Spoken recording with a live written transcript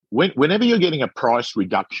whenever you're getting a price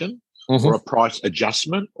reduction or a price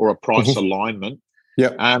adjustment or a price alignment,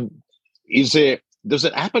 does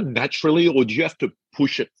it happen naturally, or do you have to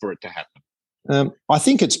push it for it to happen? I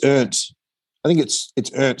think it's earned. I think it's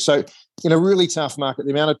earned. So in a really tough market,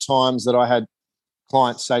 the amount of times that I had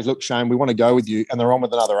clients say, look, Shane, we want to go with you, and they're on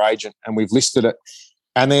with another agent and we've listed it,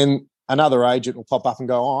 and then another agent will pop up and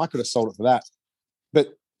go, I could have sold it for that. But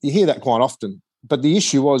you hear that quite often. But the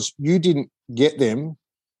issue was you didn't get them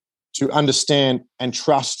to understand and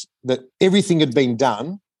trust that everything had been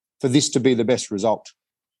done for this to be the best result,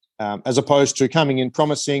 as opposed to coming in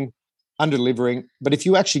promising, under-delivering. But if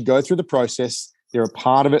you actually go through the process, they're a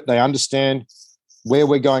part of it. They understand where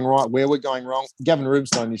we're going right, where we're going wrong. Gavin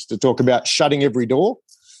Rubinstein used to talk about shutting every door.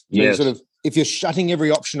 So sort of, if you're shutting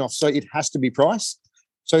every option off, so it has to be price.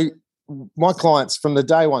 So my clients from the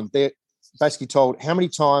day one, they're basically told, how many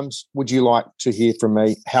times would you like to hear from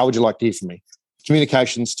me? How would you like to hear from me?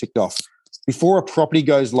 Communications ticked off. Before a property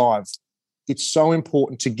goes live, it's so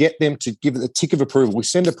important to get them to give it the tick of approval. We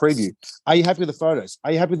send a preview. Are you happy with the photos?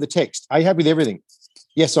 Are you happy with the text? Are you happy with everything?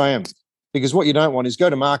 Yes, I am. Because what you don't want is go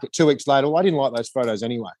to market 2 weeks later. Well, I didn't like those photos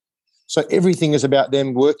anyway. So everything is about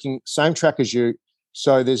them working same track as you.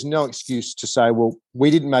 So there's no excuse to say, well, we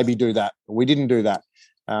didn't maybe do that, or we didn't do that.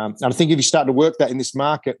 And I think if you start to work that in this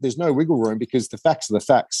market, there's no wiggle room, because the facts are the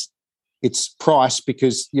facts. It's price,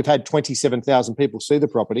 because you've had 27,000 people see the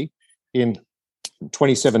property in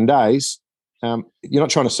 27 days. You're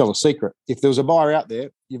not trying to sell a secret. If there was a buyer out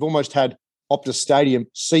there, you've almost had Optus Stadium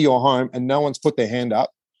see your home and no one's put their hand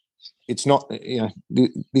up. It's not,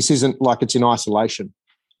 this isn't like it's in isolation.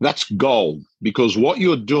 That's gold, because what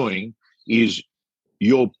you're doing is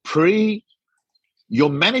you're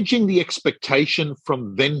managing the expectation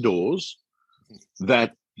from vendors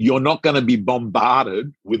that you're not going to be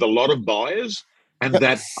bombarded with a lot of buyers, and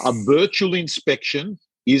that a virtual inspection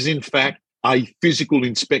is in fact a physical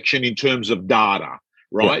inspection in terms of data,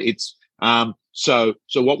 right? It's so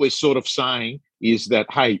what we're sort of saying is that,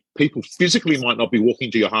 hey, people physically might not be walking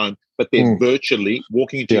to your home, but they're virtually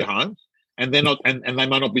walking into your home, and they're not, and they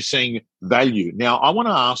might not be seeing value. Now, I want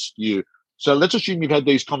to ask you, so let's assume you've had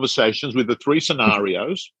these conversations with the 3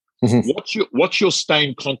 scenarios. What's your stay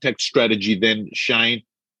in contact strategy then, Shane,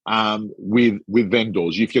 with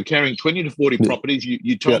vendors? If you're carrying 20 to 40 properties,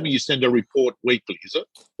 you told me you send a report weekly, is it?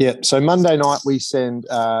 Yeah. So Monday night we send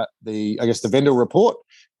the vendor report,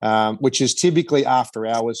 which is typically after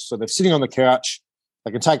hours. So they're sitting on the couch.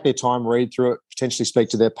 They can take their time, read through it, potentially speak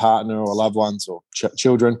to their partner or loved ones or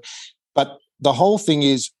children. But the whole thing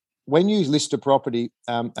is, when you list a property,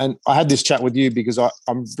 and I had this chat with you because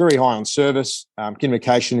I'm very high on service.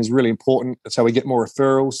 Communication is really important. That's how we get more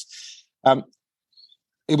referrals.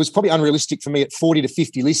 It was probably unrealistic for me at 40 to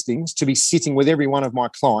 50 listings to be sitting with every one of my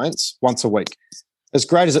clients once a week. As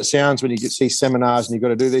great as it sounds when you see seminars and you've got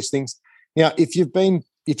to do these things. Now, if you're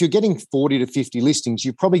getting 40 to 50 listings,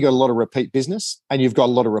 you've probably got a lot of repeat business and you've got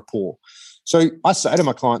a lot of rapport. So I say to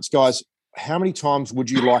my clients, guys, how many times would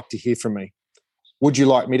you like to hear from me? Would you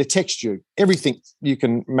like me to text you? Everything you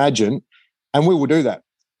can imagine, and we will do that.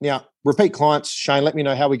 Now, repeat clients, Shane, let me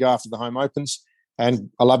know how we go after the home opens.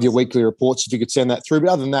 And I love your weekly reports if you could send that through. But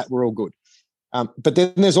other than that, we're all good. But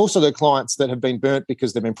then there's also the clients that have been burnt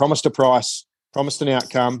because they've been promised a price, promised an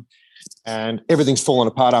outcome, and everything's fallen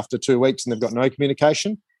apart after 2 weeks and they've got no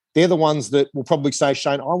communication. They're the ones that will probably say,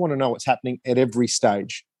 Shane, I want to know what's happening at every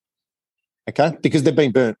stage, okay, because they've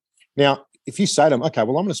been burnt. Now, if you say to them, okay,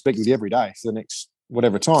 well, I'm going to speak with you every day for the next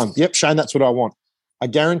whatever time. Yep, Shane, that's what I want. I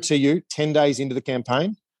guarantee you 10 days into the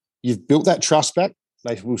campaign, you've built that trust back.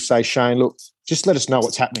 They will say, Shane, look, just let us know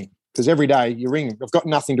what's happening. Because every day you ring, I've got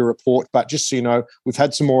nothing to report, but just so you know, we've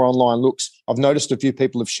had some more online looks. I've noticed a few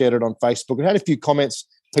people have shared it on Facebook. I've had a few comments,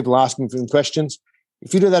 people asking them questions.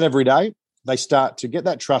 If you do that every day, they start to get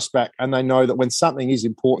that trust back, and they know that when something is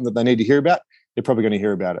important that they need to hear about, they're probably going to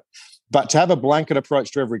hear about it. But to have a blanket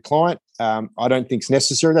approach to every client, I don't think is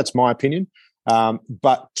necessary. That's my opinion.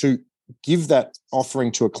 But to give that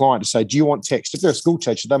offering to a client to say, do you want text? If they're a school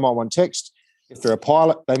teacher, they might want text. If they're a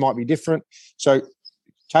pilot, they might be different. So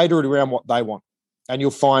cater it around what they want, and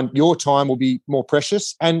you'll find your time will be more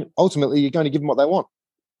precious, and ultimately you're going to give them what they want.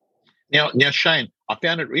 Now, Shane, I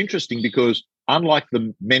found it interesting because unlike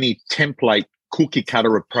the many template cookie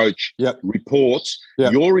cutter approach reports,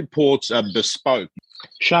 your reports are bespoke.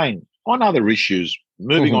 Shane, on other issues,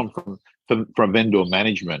 moving on from vendor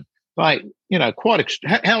management,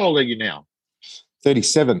 how old are you now?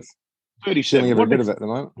 37th. 37. Every bit of it at the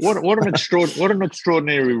moment. What an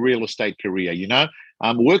extraordinary real estate career,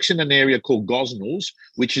 works in an area called Gosnells,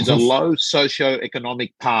 which is a low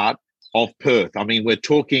socio-economic part of Perth. I mean, we're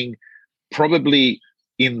talking probably,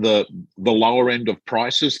 in the lower end of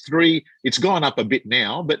prices. It's gone up a bit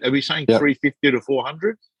now, but are we saying 350 to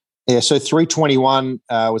 400? Yeah, so 321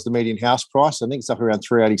 was the median house price. I think it's up around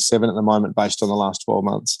 387 at the moment based on the last 12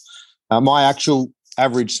 months. My actual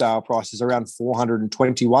average sale price is around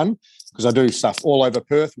 421 because I do stuff all over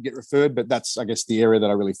Perth. We get referred, but that's, I guess, the area that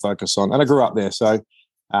I really focus on. And I grew up there, so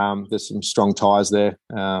there's some strong ties there.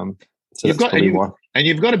 So you've got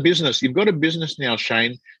a business. You've got a business now,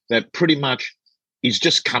 Shane, that pretty much is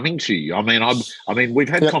just coming to you. I mean, we've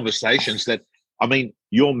had conversations that,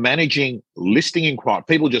 you're managing listing inquiry.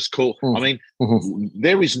 People just call.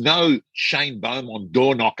 There is no Shane Beaumont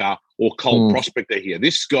door knocker or cold prospector here.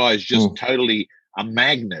 This guy is just totally a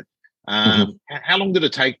magnet. How long did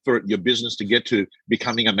it take for your business to get to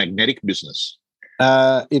becoming a magnetic business?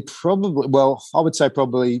 I would say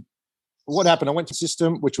probably what happened. I went to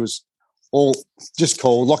system, which was all just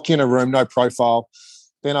call, lock you in a room, no profile.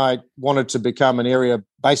 Then I wanted to become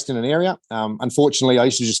based in an area. Unfortunately, I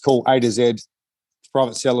used to just call A to Z,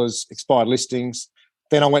 private sellers, expired listings.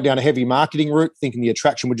 Then I went down a heavy marketing route, thinking the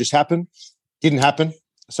attraction would just happen. Didn't happen.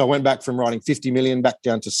 So I went back from writing 50 million back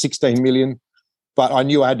down to 16 million. But I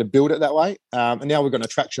knew I had to build it that way. And now we've got an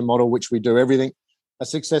attraction model, which we do everything. A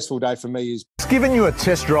successful day for me is... It's given you a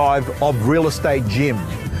test drive of Real Estate Gym.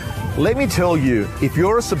 Let me tell you, if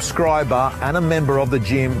you're a subscriber and a member of the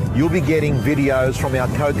gym, you'll be getting videos from our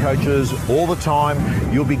co-coaches all the time.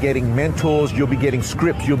 You'll be getting mentors, you'll be getting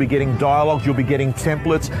scripts, you'll be getting dialogues, you'll be getting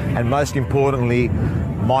templates, and most importantly,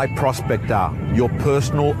 My Prospector, your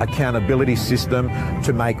personal accountability system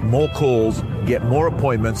to make more calls, get more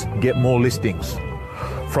appointments, get more listings.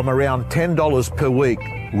 From around $10 per week,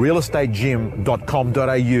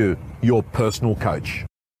 realestategym.com.au, your personal coach.